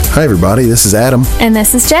Hi, everybody. This is Adam. And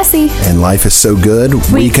this is Jesse. And life is so good,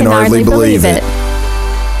 we can hardly believe it.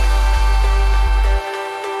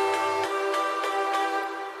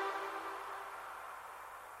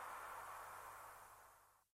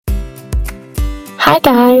 Hi,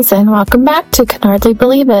 guys, and welcome back to Can Hardly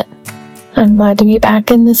Believe It. I'm glad to be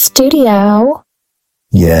back in the studio.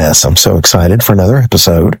 Yes, I'm so excited for another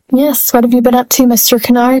episode. Yes, what have you been up to, Mr.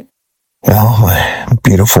 Kennard? Well, my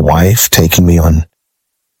beautiful wife taking me on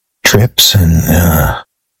trips and,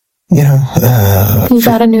 You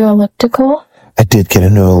got a new elliptical? I did get a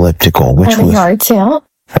new elliptical, which at a was yard sale.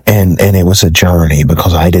 And it was a journey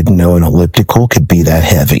because I didn't know an elliptical could be that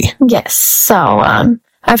heavy. Yes, so,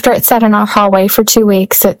 after it sat in our hallway for 2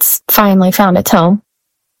 weeks, it's finally found its home.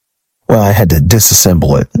 Well, I had to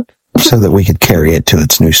disassemble it so that we could carry it to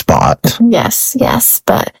its new spot. Yes,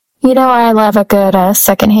 but I love a good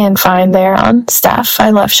secondhand find there on stuff.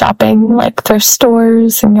 I love shopping, like thrift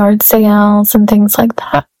stores and yard sales and things like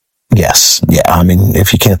that. Yes, yeah, I mean,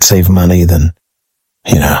 if you can't save money, then,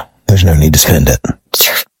 there's no need to spend it.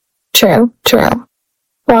 True.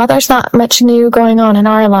 Well, there's not much new going on in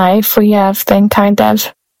our life. We have been kind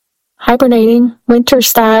of hibernating, winter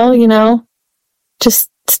style,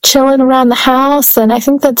 just chilling around the house. And I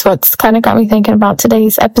think that's what's kind of got me thinking about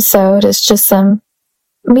today's episode is just some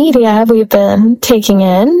media we've been taking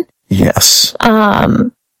in. Yes. I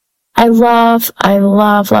love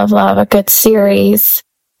a good series.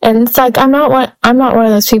 And it's like, I'm not one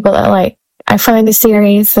of those people that I find a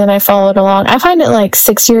series and I follow it along. I find it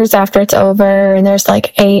 6 years after it's over and there's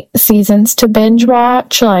 8 seasons to binge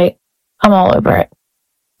watch. I'm all over it.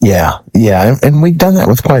 Yeah. And we've done that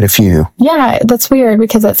with quite a few. Yeah, that's weird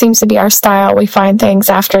because it seems to be our style. We find things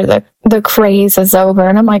after the craze is over.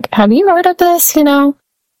 And I'm like, have you heard of this?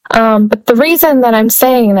 But the reason that I'm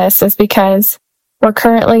saying this is because we're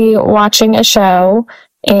currently watching a show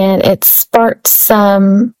and it sparked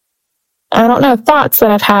some, thoughts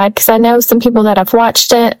that I've had because I know some people that have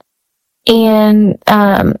watched it. And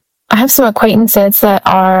I have some acquaintances that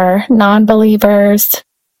are non-believers,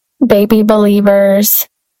 baby believers.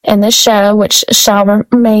 And this show, which shall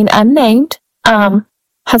remain unnamed,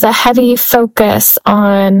 has a heavy focus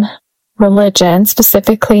on religion,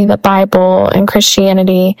 specifically the Bible and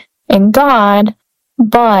Christianity and God,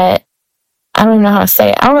 but I don't even know how to say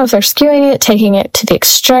it. I don't know if they're skewing it, taking it to the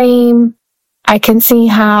extreme. I can see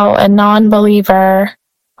how a non-believer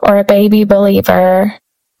or a baby believer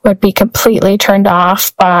would be completely turned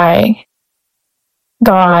off by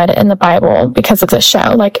God and the Bible because of this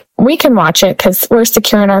show. We can watch it because we're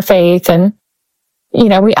secure in our faith and,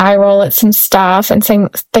 we eye roll at some stuff and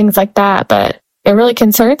things like that, but it really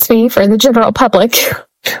concerns me for the general public.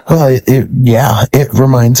 Well, it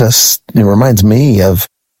reminds me of,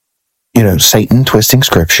 Satan twisting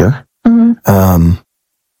scripture. Mm-hmm.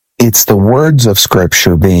 It's the words of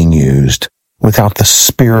scripture being used without the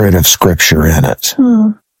spirit of scripture in it.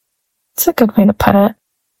 That's a good way to put it.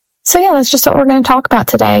 So yeah, that's just what we're going to talk about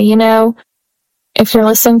today. If you're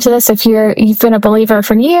listening to this, if you've been a believer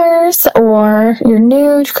for years or you're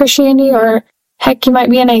new to Christianity or heck, you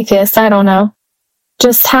might be an atheist, I don't know.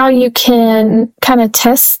 Just how you can kind of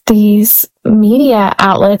test these media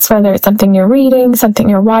outlets, whether it's something you're reading, something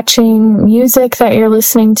you're watching, music that you're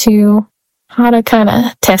listening to, how to kind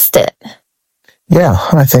of test it. Yeah,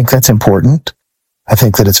 I think that's important. I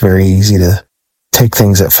think that it's very easy to take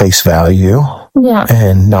things at face value. Yeah.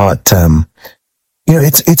 And not,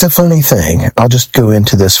 it's a funny thing. I'll just go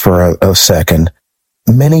into this for a second.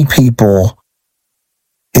 Many people,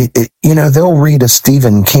 they'll read a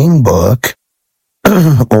Stephen King book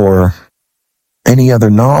or any other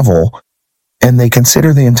novel, and they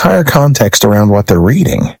consider the entire context around what they're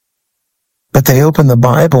reading. But they open the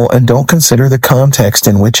Bible and don't consider the context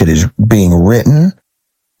in which it is being written.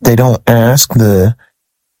 They don't ask the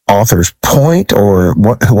author's point or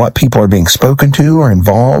what people are being spoken to or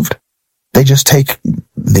involved. They just take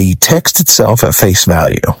the text itself at face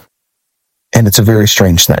value. And it's a very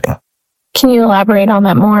strange thing. Can you elaborate on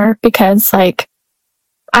that more? Because I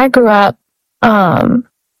grew up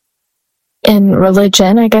in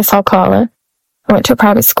religion, I guess I'll call it. I went to a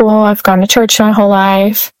private school. I've gone to church my whole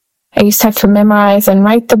life. I used to have to memorize and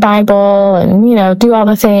write the Bible and, do all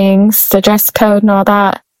the things, the dress code and all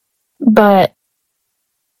that. But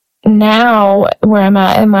now where I'm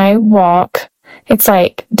at in my walk, it's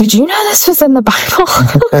did you know this was in the Bible?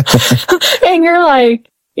 And you're like,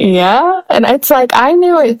 yeah. And it's I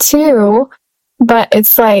knew it too, but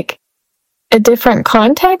it's a different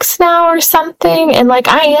context now or something. And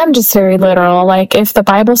I am just very literal. If the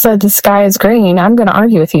Bible said the sky is green, I'm going to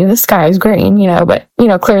argue with you. The sky is green, but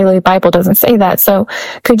clearly the Bible doesn't say that. So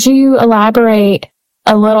could you elaborate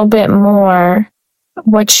a little bit more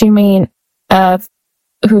what you mean of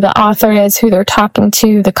who the author is, who they're talking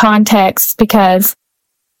to, the context, because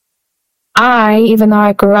even though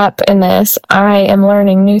I grew up in this, I am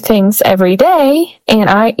learning new things every day. And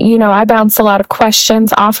I bounce a lot of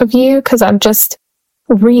questions off of you because I'm just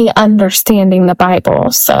re-understanding the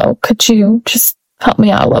Bible. So could you just help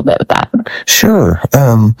me out a little bit with that? Sure.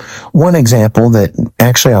 One example that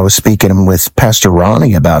actually I was speaking with Pastor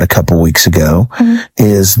Ronnie about a couple weeks ago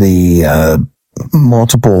is the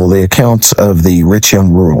accounts of the rich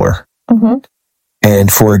young ruler.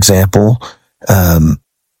 And for example,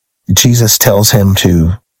 Jesus tells him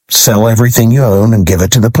to sell everything you own and give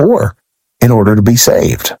it to the poor in order to be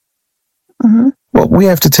saved. Well, we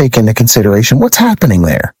have to take into consideration what's happening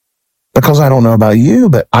there. Because I don't know about you,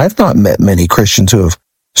 but I've not met many Christians who have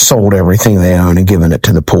sold everything they own and given it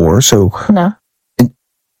to the poor. So, no.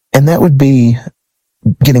 And that would be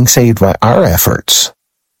getting saved by our efforts.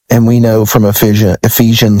 And we know from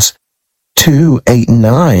Ephesians 2, 8, and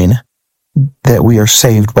 9 that we are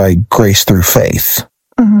saved by grace through faith,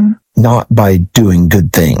 not by doing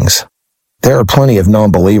good things. There are plenty of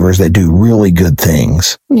non-believers that do really good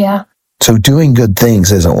things. Yeah. So doing good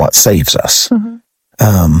things isn't what saves us.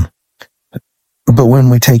 But when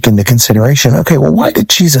we take into consideration, okay, well, why did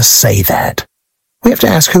Jesus say that? We have to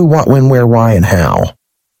ask who, what, when, where, why, and how.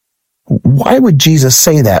 Why would Jesus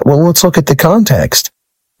say that? Well, let's look at the context.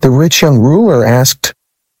 The rich young ruler asked,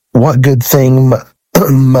 what good thing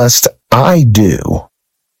must I do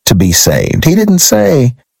to be saved? He didn't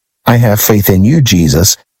say, I have faith in you,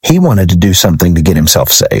 Jesus. He wanted to do something to get himself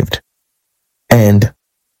saved. And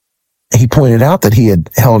he pointed out that he had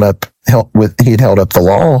held up the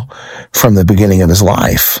law from the beginning of his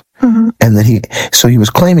life. And that he was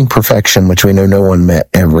claiming perfection, which we know no one met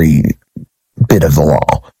every bit of the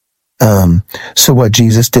law. So what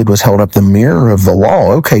Jesus did was held up the mirror of the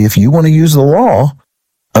law. Okay, if you want to use the law,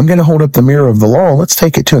 I'm going to hold up the mirror of the law. Let's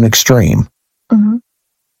take it to an extreme.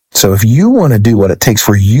 So if you want to do what it takes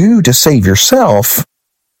for you to save yourself,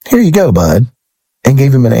 here you go, bud. And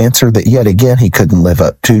gave him an answer that yet again he couldn't live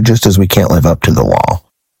up to, just as we can't live up to the law.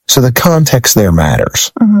 So the context there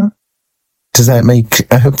matters. I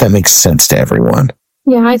hope that makes sense to everyone.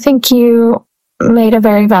 Yeah, I think you made a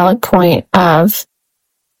very valid point of,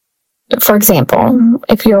 for example,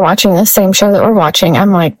 if you're watching the same show that we're watching,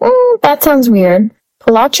 I'm like, that sounds weird.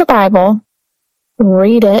 Pull out your Bible,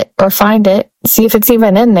 read it or find it, see if it's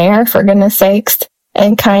even in there, for goodness sakes,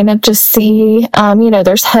 and kind of just see,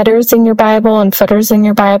 there's headers in your Bible and footers in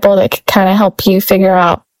your Bible that can kind of help you figure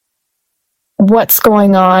out what's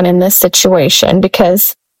going on in this situation,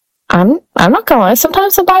 because I'm not gonna lie,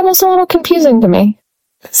 sometimes the Bible's a little confusing to me.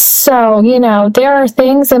 So, there are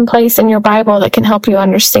things in place in your Bible that can help you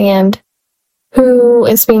understand who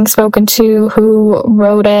is being spoken to, who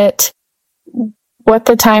wrote it, what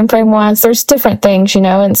the time frame was. There's different things,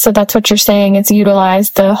 and so that's what you're saying, is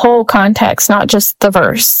utilize the whole context, not just the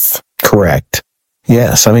verse. Correct.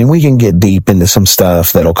 Yes. I mean, we can get deep into some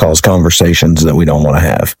stuff that'll cause conversations that we don't want to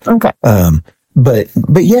have. Okay.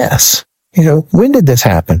 But yes, when did this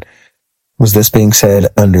happen? Was this being said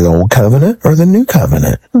under the Old Covenant or the New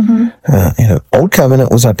Covenant? Old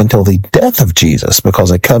Covenant was up until the death of Jesus,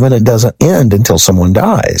 because a covenant doesn't end until someone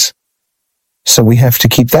dies. So we have to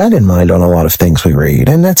keep that in mind on a lot of things we read.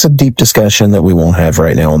 And that's a deep discussion that we won't have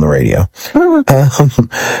right now on the radio.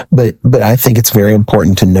 But I think it's very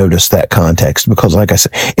important to notice that context, because like I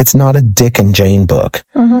said, it's not a Dick and Jane book.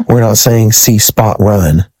 We're not saying see, spot,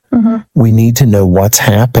 run. We need to know what's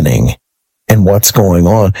happening and what's going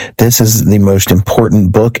on. This is the most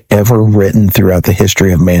important book ever written throughout the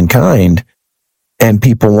history of mankind. And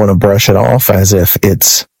people want to brush it off as if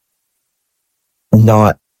it's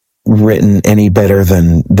not written any better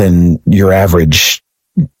than your average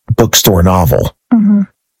bookstore novel.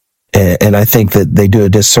 And I think that they do a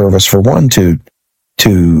disservice, for one, to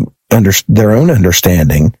their own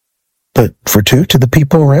understanding, but for two, to the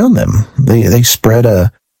people around them. They spread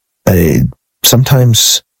a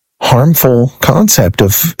sometimes harmful concept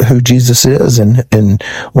of who Jesus is and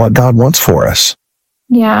what God wants for us.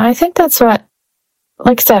 Yeah, I think that's what,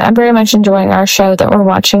 like I said, I'm very much enjoying our show that we're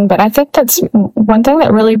watching, but I think that's one thing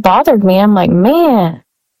that really bothered me. I'm like, man,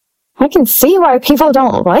 I can see why people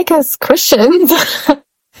don't like us Christians.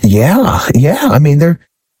 Yeah. I mean,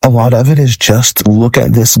 a lot of it is just look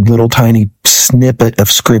at this little tiny snippet of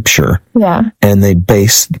scripture. Yeah. And they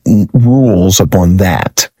base rules upon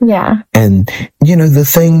that. Yeah. And, the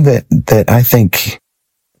thing that I think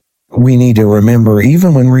we need to remember,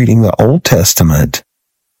 even when reading the Old Testament,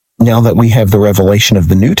 now that we have the revelation of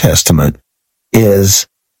the New Testament, is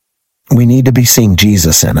we need to be seeing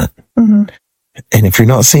Jesus in it. And if you're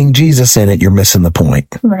not seeing Jesus in it, you're missing the point.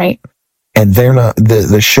 Right. And they're not,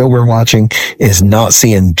 the show we're watching is not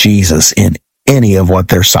seeing Jesus in any of what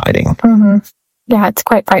they're citing. Mm-hmm. Yeah, it's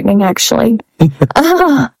quite frightening, actually.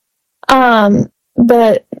 But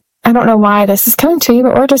I don't know why this is coming to you,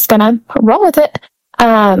 but we're just going to roll with it.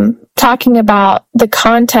 Talking about the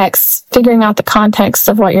context, figuring out the context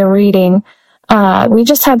of what you're reading. We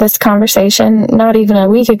just had this conversation not even a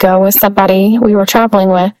week ago with somebody we were traveling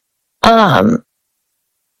with.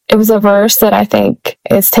 It was a verse that I think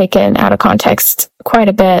is taken out of context quite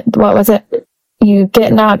a bit. What was it? You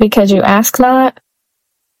get not because you ask not.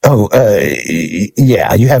 Oh,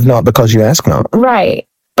 yeah, you have not because you ask not. Right.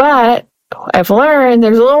 But I've learned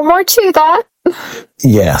there's a little more to that.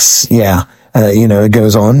 Yes, yeah. It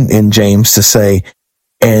goes on in James to say,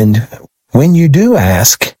 and when you do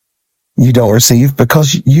ask, you don't receive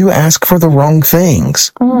because you ask for the wrong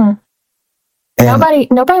things. Mm. Nobody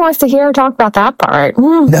wants to hear or talk about that part.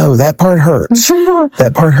 No, that part hurts.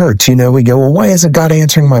 That part hurts. We go, well, why isn't God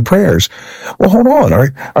answering my prayers? Well, hold on.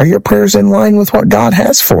 Are your prayers in line with what God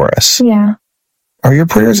has for us? Yeah. Are your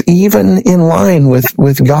prayers even in line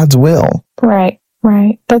with God's will? Right.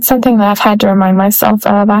 That's something that I've had to remind myself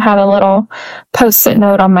of. I had a little post-it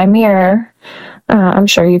note on my mirror. I'm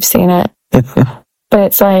sure you've seen it. But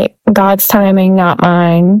it's like, God's timing, not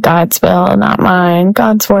mine. God's will, not mine.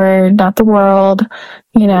 God's word, not the world.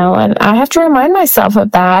 And I have to remind myself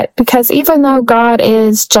of that, because even though God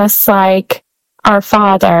is just like our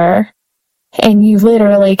Father, and you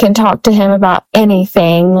literally can talk to him about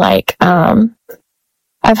anything, like,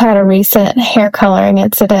 I've had a recent hair coloring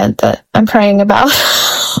incident that I'm praying about.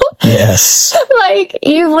 Yes. Like,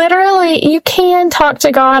 you can talk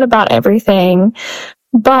to God about everything,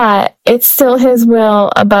 but it's still his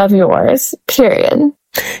will above yours, period.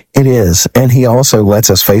 It is. And he also lets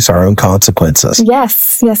us face our own consequences.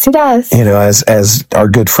 Yes, he does. As our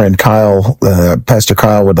good friend Kyle, Pastor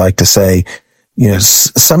Kyle would like to say,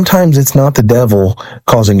 sometimes it's not the devil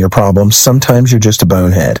causing your problems. Sometimes you're just a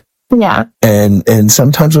bonehead. Yeah. And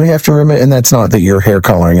sometimes we have to remember, and that's not that your hair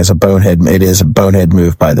coloring is a bonehead. It is a bonehead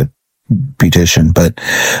move by the beautician. But,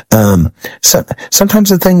 sometimes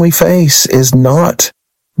the thing we face is not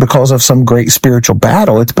because of some great spiritual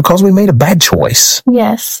battle. It's because we made a bad choice.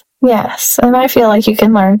 Yes. And I feel like you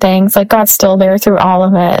can learn things, like God's still there through all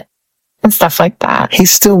of it and stuff like that. He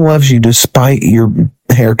still loves you despite your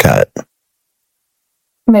haircut.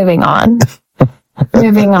 Moving on.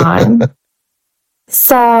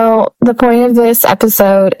 So the point of this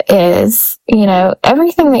episode is,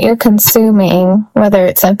 everything that you're consuming, whether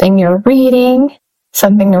it's something you're reading,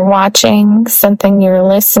 something you're watching, something you're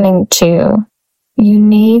listening to, you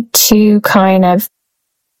need to kind of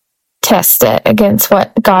test it against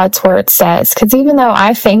what God's word says. Because even though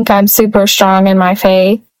I think I'm super strong in my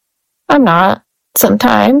faith, I'm not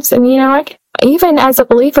sometimes. And, even as a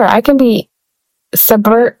believer, I can be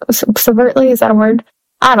subvertly, is that a word?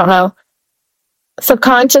 I don't know.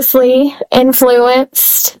 Subconsciously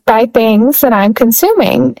influenced by things that I'm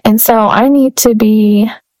consuming. And so I need to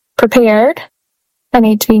be prepared. I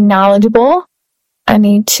need to be knowledgeable. I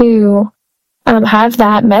need to have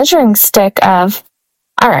that measuring stick of,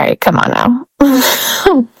 all right, come on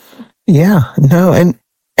now. Yeah, no, and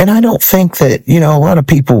I don't think that, a lot of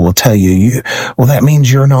people will tell you, well, that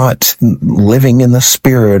means you're not living in the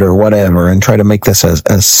spirit or whatever, and try to make this a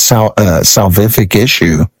salvific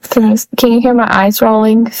issue. Can you hear my eyes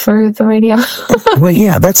rolling through the radio? Well,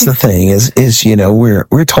 yeah, that's the thing is,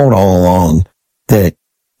 we're told all along that,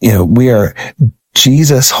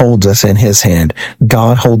 Jesus holds us in his hand.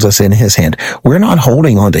 God holds us in his hand. We're not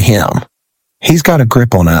holding on to him. He's got a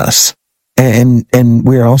grip on us. And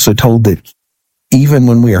we're also told that even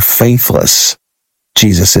when we are faithless,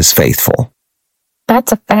 Jesus is faithful.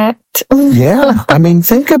 That's a fact. Yeah. I mean,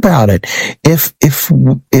 think about it. If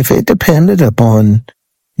it depended upon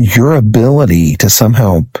your ability to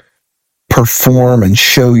somehow perform and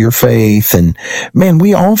show your faith, and man,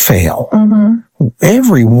 we all fail. Mm-hmm.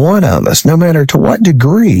 Every one of us, no matter to what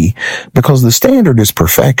degree, because the standard is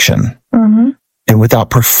perfection. Mm-hmm. And without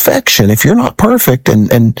perfection, if you're not perfect, and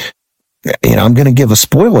I'm going to give a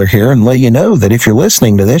spoiler here and let you know that if you're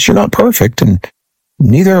listening to this, you're not perfect, and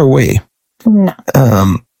neither are we. No.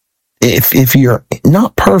 If you're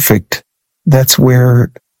not perfect, that's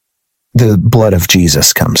where the blood of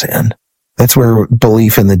Jesus comes in. That's where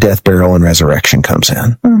belief in the death, burial, and resurrection comes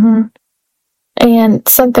in. Mm-hmm. And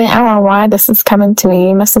something, I don't know why this is coming to me.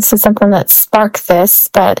 You must have said something that sparked this,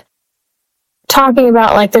 but talking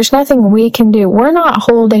about, like, there's nothing we can do. We're not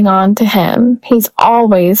holding on to him. He's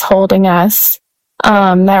always holding us.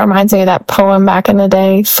 That reminds me of that poem back in the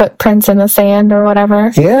day, Footprints in the Sand or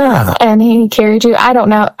whatever. Yeah. And he carried you. I don't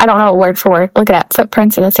know word for word. Look at that,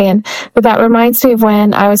 Footprints in the Sand. But that reminds me of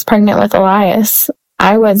when I was pregnant with Elias.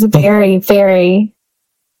 I was very, very,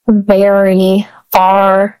 very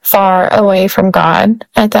far away from God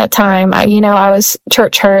at that time. I was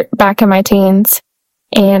church hurt back in my teens,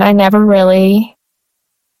 and I never really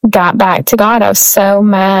got back to God. I was so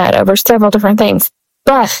mad over several different things.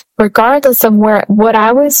 But regardless of what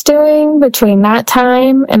I was doing between that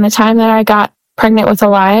time and the time that I got pregnant with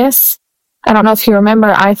Elias, I don't know if you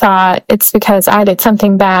remember, I thought it's because I did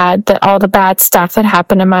something bad, that all the bad stuff that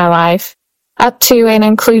happened in my life, up to and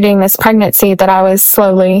including this pregnancy, that I was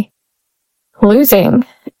slowly losing.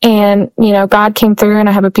 And, God came through and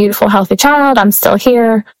I have a beautiful, healthy child. I'm still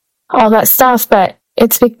here, all that stuff. But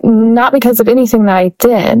it's not because of anything that I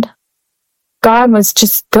did. God was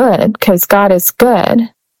just good, because God is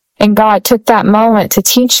good. And God took that moment to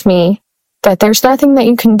teach me that there's nothing that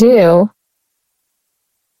you can do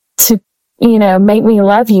to, make me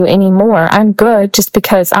love you anymore. I'm good just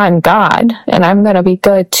because I'm God, and I'm going to be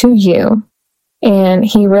good to you. And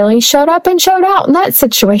he really showed up and showed out in that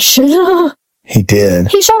situation. He did.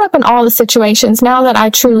 He showed up in all the situations. Now that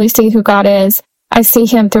I truly see who God is, I see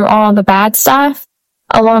him through all the bad stuff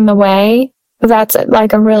along the way. That's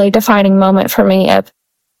like a really defining moment for me.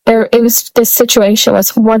 This situation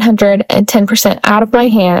was 110% out of my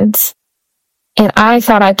hands, and I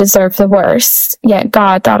thought I deserved the worst, yet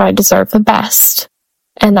God thought I deserved the best.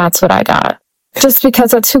 And that's what I got. Just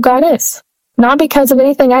because that's who God is. Not because of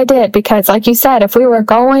anything I did, because like you said, if we were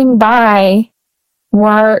going by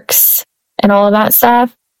works and all of that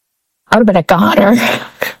stuff, I would have been a goner.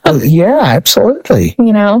 Yeah, absolutely.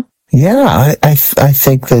 Yeah, I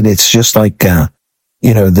think that it's just like,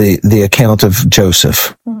 the account of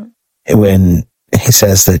Joseph, when he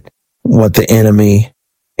says that what the enemy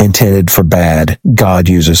intended for bad, God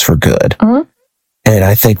uses for good. And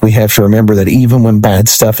I think we have to remember that even when bad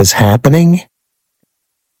stuff is happening,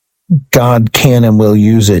 God can and will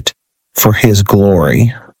use it for his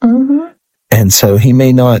glory. And so he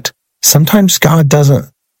may not, sometimes God doesn't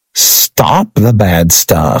stop the bad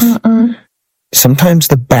stuff. Sometimes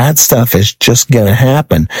the bad stuff is just going to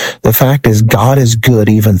happen. The fact is, God is good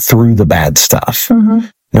even through the bad stuff.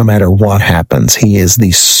 No matter what happens, he is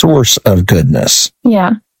the source of goodness.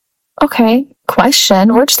 Yeah. Okay.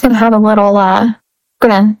 Question. We're just going to have a little,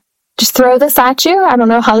 going to just throw this at you. I don't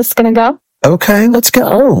know how this is going to go. Okay, let's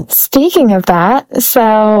go. Speaking of that,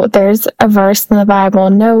 so there's a verse in the Bible,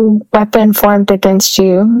 no weapon formed against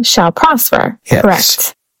you shall prosper. Yes.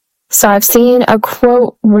 Correct. So I've seen a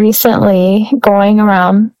quote recently going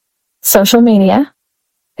around social media.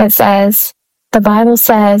 It says, the Bible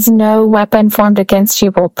says no weapon formed against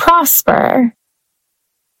you will prosper.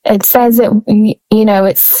 It says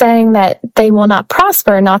it's saying that they will not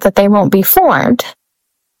prosper, not that they won't be formed.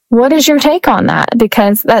 What is your take on that?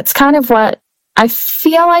 Because that's kind of what I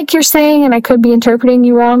feel like you're saying, and I could be interpreting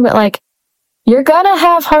you wrong, but you're gonna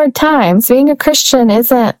have hard times. Being a Christian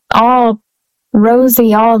isn't all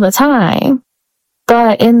rosy all the time,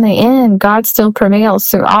 but in the end, God still prevails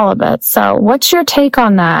through all of it. So what's your take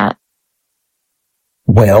on that?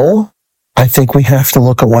 Well, I think we have to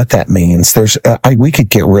look at what that means. We could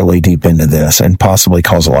get really deep into this and possibly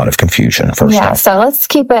cause a lot of confusion. First off. So let's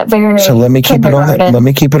keep it very. So let me keep it on. Let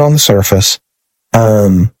me keep it on the surface.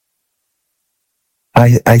 I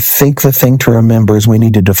think the thing to remember is we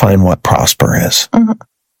need to define what prosper is.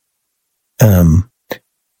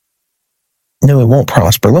 No, it won't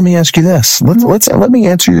prosper. Let me ask you this. Let me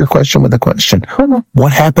answer your question with a question.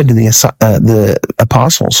 What happened to the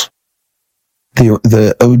apostles?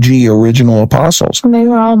 The OG original apostles. They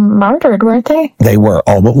were all martyred, weren't they? They were,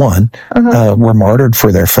 all but one, were martyred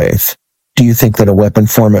for their faith. Do you think that a weapon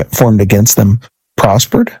formed against them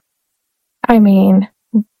prospered? I mean,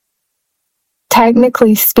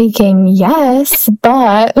 technically speaking, yes,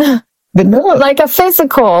 but no, like a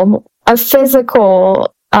physical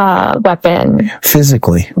weapon.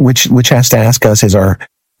 Physically, which has to ask us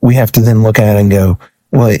we have to then look at it and go,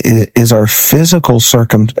 well, is our physical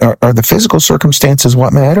are the physical circumstances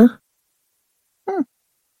what matter?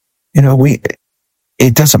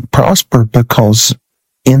 It doesn't prosper because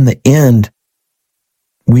in the end,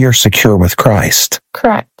 we are secure with Christ.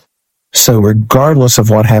 Correct. So regardless of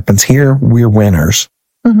what happens here, we're winners.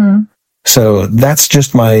 So that's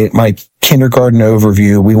just my kindergarten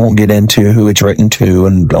overview. We won't get into who it's written to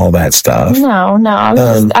and all that stuff. No.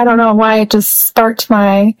 I don't know why it just sparked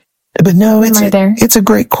my. But no, it's a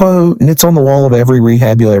great quote, and it's on the wall of every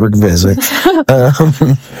rehab you'll ever visit.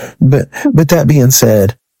 But that being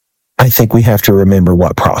said, I think we have to remember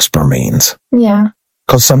what prosper means. Yeah.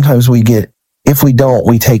 Because sometimes if we don't,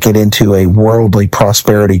 we take it into a worldly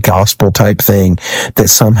prosperity gospel type thing that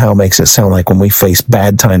somehow makes it sound like when we face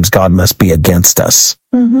bad times, God must be against us.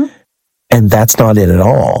 Mm-hmm. And that's not it at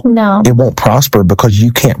all. No. It won't prosper because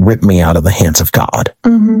you can't rip me out of the hands of God.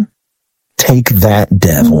 Mm-hmm. Take that,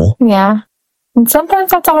 devil. Yeah. And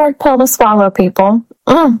sometimes that's a hard pill to swallow, people.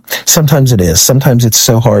 Sometimes it is. Sometimes it's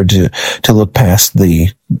so hard to look past the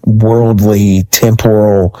worldly,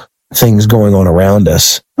 temporal things going on around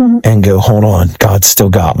us and go, hold on, God's still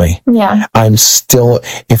got me. Yeah.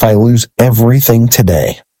 If I lose everything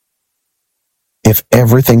today, if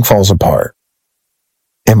everything falls apart,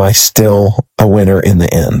 am I still a winner in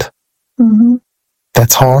the end? Mm-hmm.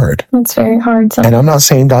 That's hard. It's very hard. And I'm not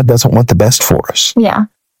saying God doesn't want the best for us. Yeah.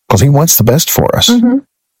 Because he wants the best for us. Mm-hmm.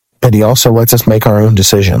 But he also lets us make our own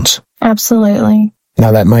decisions. Absolutely.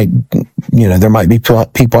 Now that might, there might be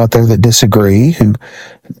people out there that disagree who,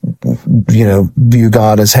 view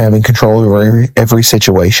God as having control over every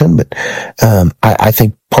situation. But I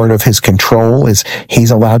think part of his control is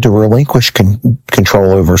he's allowed to relinquish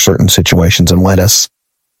control over certain situations and let us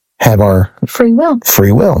have our free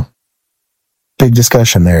will. Big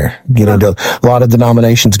discussion there. A lot of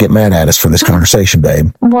denominations get mad at us for this conversation,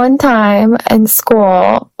 babe. One time in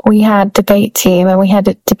school, we had debate team and we had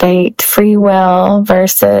to debate free will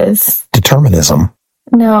versus determinism.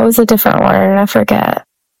 No, it was a different word. I forget,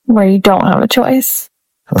 where you don't have a choice.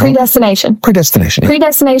 Predestination.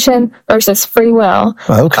 Predestination versus free will.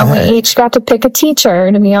 Okay. And we each got to pick a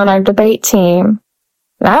teacher to be on our debate team.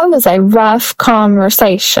 That was a rough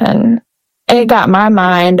conversation. It got my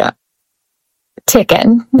mind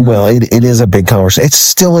ticking. Well, it is a big conversation. It's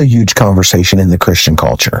still a huge conversation in the Christian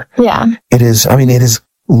culture. Yeah. It is. I mean, it is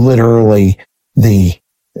literally the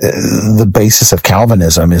basis of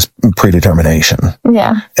Calvinism is predetermination.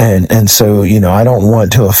 Yeah. And so, I don't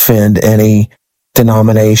want to offend any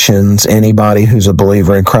denominations, anybody who's a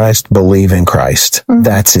believer in Christ, believe in Christ. Mm-hmm.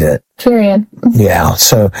 That's it. Period. Yeah.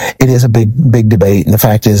 So it is a big debate. And the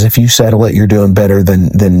fact is, if you settle it, you're doing better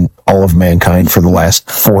than all of mankind for the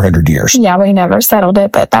last 400 years. Yeah, we never settled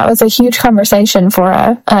it, but that was a huge conversation for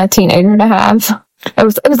a teenager to have. It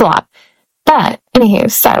was a lot. But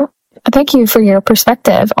anywho, so thank you for your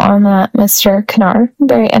perspective on that, Mr. Kennard.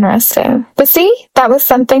 Very interesting. But see, that was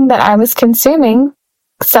something that I was consuming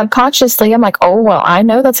subconsciously. I'm like, oh, well, I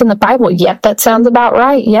know that's in the Bible. Yep, that sounds about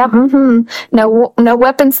right. Yep. Mm-hmm. No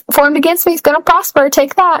weapons formed against me is going to prosper.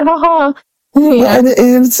 Take that. Yeah. And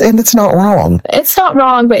it's not wrong. It's not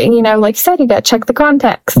wrong, but like you said, you got to check the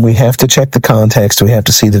context. We have to check the context. We have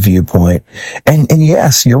to see the viewpoint. And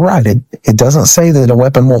yes, you're right. It doesn't say that a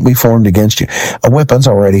weapon won't be formed against you. A weapon's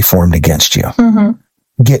already formed against you. Mm-hmm.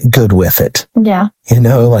 Get good with it. Yeah.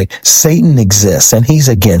 Like Satan exists and he's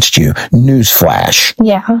against you. Newsflash.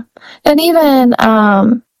 Yeah. And even,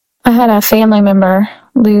 I had a family member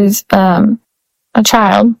lose, a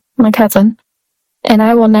child, my cousin, and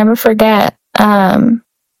I will never forget, I'm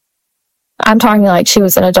talking like she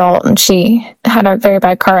was an adult and she had a very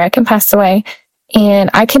bad car wreck and passed away.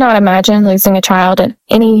 And I cannot imagine losing a child in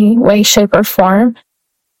any way, shape, or form.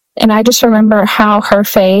 And I just remember how her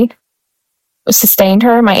faith sustained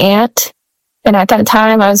her, my aunt. And at that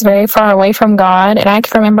time, I was very far away from God. And I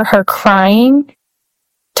can remember her crying,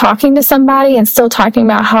 talking to somebody and still talking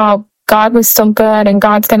about how God was still good and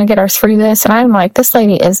God's going to get her through this. And I'm like, this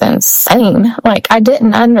lady is insane. Like, I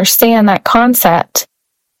didn't understand that concept.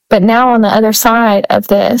 But now on the other side of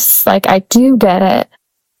this, like, I do get it.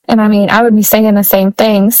 And I mean, I would be saying the same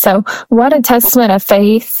thing. So what a testament of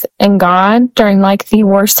faith in God during like the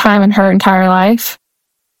worst time in her entire life.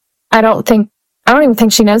 I don't even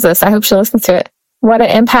think she knows this. I hope she listens to it. What an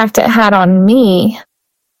impact it had on me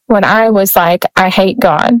when I was like, I hate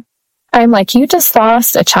God. I'm like, you just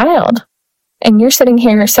lost a child. And you're sitting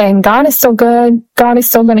here saying, God is still good. God is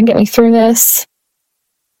still going to get me through this.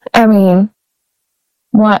 I mean,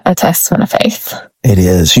 what a testament of faith. It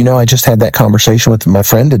is. I just had that conversation with my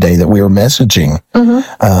friend today that we were messaging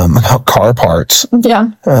about car parts.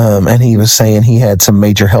 Yeah. And he was saying he had some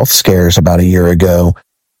major health scares about a year ago.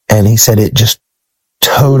 And he said it just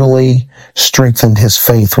totally strengthened his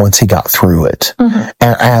faith once he got through it,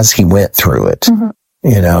 as he went through it.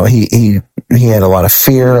 Mm-hmm. He had a lot of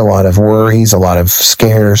fear, a lot of worries, a lot of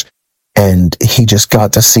scares, and he just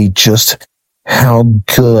got to see just how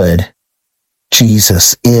good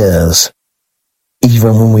Jesus is,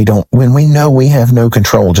 even when we know we have no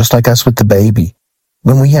control, just like us with the baby,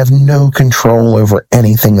 when we have no control over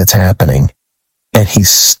anything that's happening. And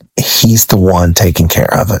he's the one taking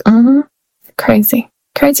care of it. Mm-hmm. Crazy.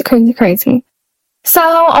 So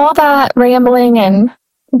all that rambling and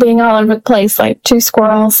being all over the place like two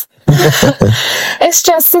squirrels. It's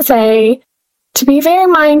just to say, to be very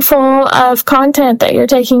mindful of content that you're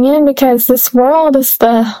taking in, because this world is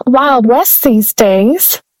the Wild West these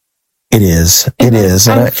days. It is. It is.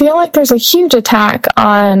 And I feel like there's a huge attack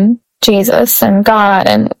on Jesus and God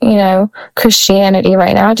and, Christianity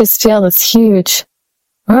right now. I just feel this huge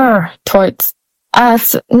towards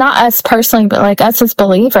us, not us personally, but like us as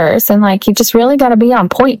believers. And like, you just really got to be on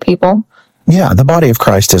point, people. Yeah, the body of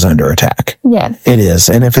Christ is under attack. Yes. It is.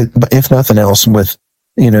 And if nothing else, with,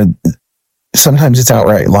 sometimes it's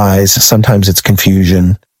outright lies, sometimes it's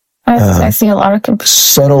confusion. I see a lot of confusion.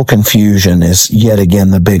 Subtle confusion is yet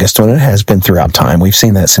again the biggest one. It has been throughout time. We've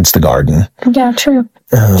seen that since the garden. Yeah, true.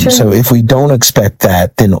 True. So if we don't expect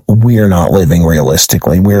that, then we're not living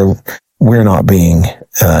realistically. We're not being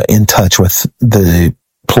in touch with the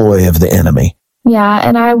ploy of the enemy. Yeah,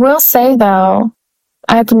 and I will say though,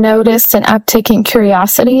 I've noticed an uptick in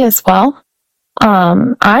curiosity as well.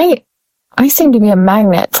 I seem to be a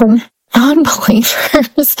magnet for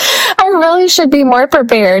non-believers. I really should be more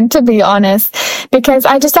prepared, to be honest, because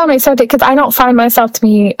I just don't accept it, because I don't find myself to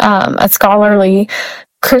be a scholarly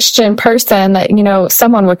Christian person that,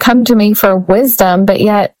 someone would come to me for wisdom, but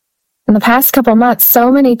yet in the past couple months,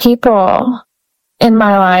 so many people in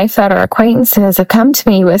my life that are acquaintances have come to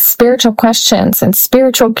me with spiritual questions and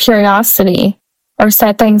spiritual curiosity, or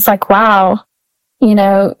said things like, wow,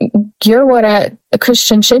 you're what a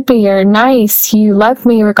Christian should be. You're nice. You love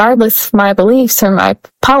me regardless of my beliefs or my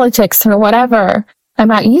politics or whatever. I'm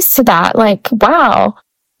not used to that. Like, wow.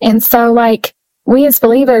 And so, like, we as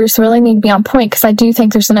believers really need to be on point, because I do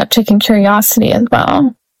think there's an uptick in curiosity as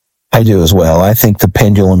well. I do as well. I think the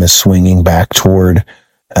pendulum is swinging back toward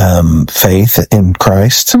faith in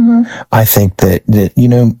Christ. Mm-hmm. I think that,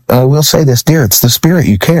 I will say this, dear, it's the spirit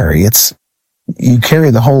you carry. You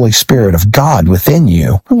carry the Holy Spirit of God within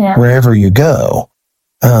you wherever you go.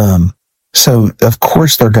 So of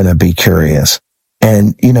course they're going to be curious.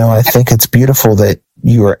 And, I think it's beautiful that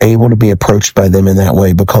you are able to be approached by them in that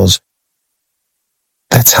way, because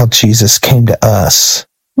that's how Jesus came to us.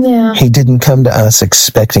 Yeah. He didn't come to us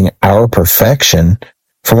expecting our perfection.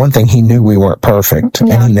 For one thing, he knew we weren't perfect,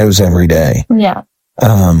 and he knows every day. Yeah.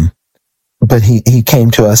 But he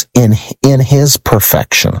came to us in his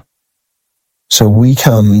perfection. So we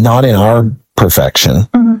come not in our perfection.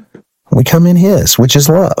 Mm-hmm. We come in his, which is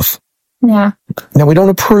love. Yeah. Now we don't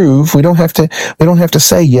approve. We don't have to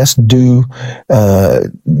say yes, do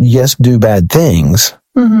bad things.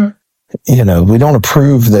 Mm-hmm. We don't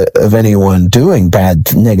approve of anyone doing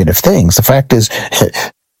bad, negative things. The fact is,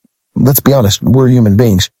 let's be honest, we're human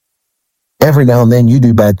beings. Every now and then you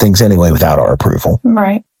do bad things anyway without our approval.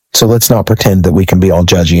 Right. So let's not pretend that we can be all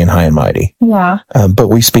judgy and high and mighty. Yeah. But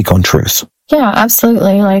we speak on truth. Yeah,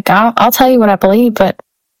 absolutely. Like, I'll tell you what I believe, but,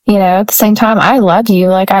 at the same time, I love you.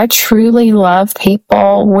 Like, I truly love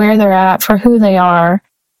people where they're at, for who they are.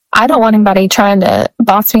 I don't want anybody trying to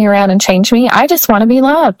boss me around and change me. I just want to be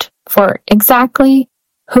loved for exactly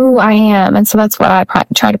who I am. And so that's what I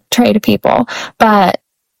try to portray to people. But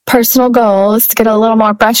personal goal is to get a little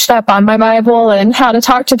more brushed up on my Bible and how to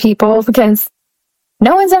talk to people, because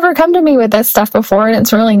no one's ever come to me with this stuff before, and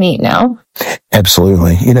it's really neat now.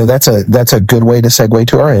 Absolutely. That's a good way to segue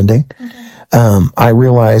to our ending. Okay. I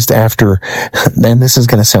realized after, and this is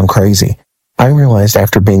going to sound crazy, I realized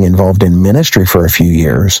after being involved in ministry for a few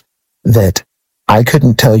years that I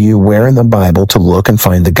couldn't tell you where in the Bible to look and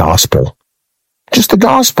find the gospel. Just the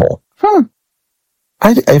gospel.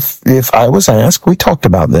 If I was asked, we talked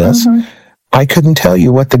about this, mm-hmm. I couldn't tell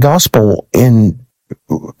you what the gospel in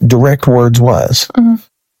direct words was. Mm-hmm.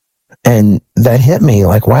 And that hit me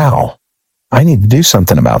like, wow, I need to do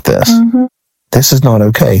something about this. Mm-hmm. This is not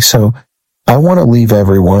okay. So I want to leave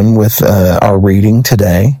everyone with our reading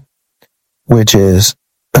today, which is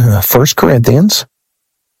 1 Corinthians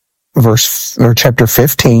chapter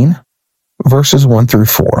 15, verses 1 through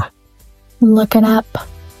 4. Look it up.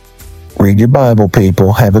 Read your Bible,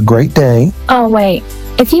 people. Have a great day. Oh, wait.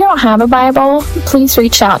 If you don't have a Bible, please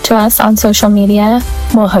reach out to us on social media.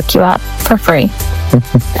 We'll hook you up for free.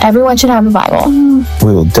 Everyone should have a Bible.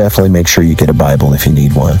 We will definitely make sure you get a Bible if you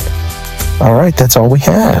need one. All right, that's all we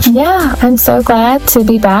have. Yeah, I'm so glad to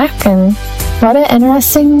be back, and what an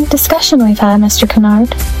interesting discussion we've had, Mr. Kennard.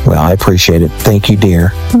 Well, I appreciate it. Thank you,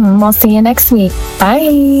 dear. We'll see you next week.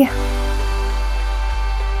 Bye.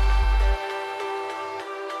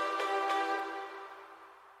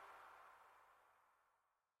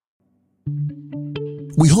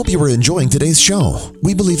 We hope you are enjoying today's show.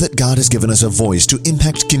 We believe that God has given us a voice to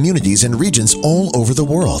impact communities and regions all over the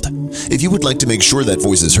world. If you would like to make sure that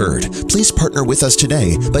voice is heard, please partner with us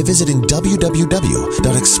today by visiting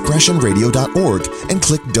www.expressionradio.org and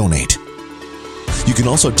click Donate. You can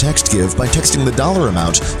also text give by texting the dollar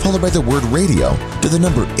amount followed by the word radio to the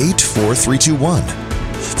number 84321.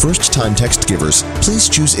 First-time text givers, please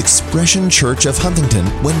choose Expression Church of Huntington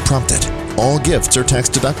when prompted. All gifts are tax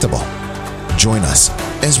deductible. Join us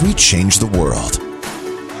as we change the world.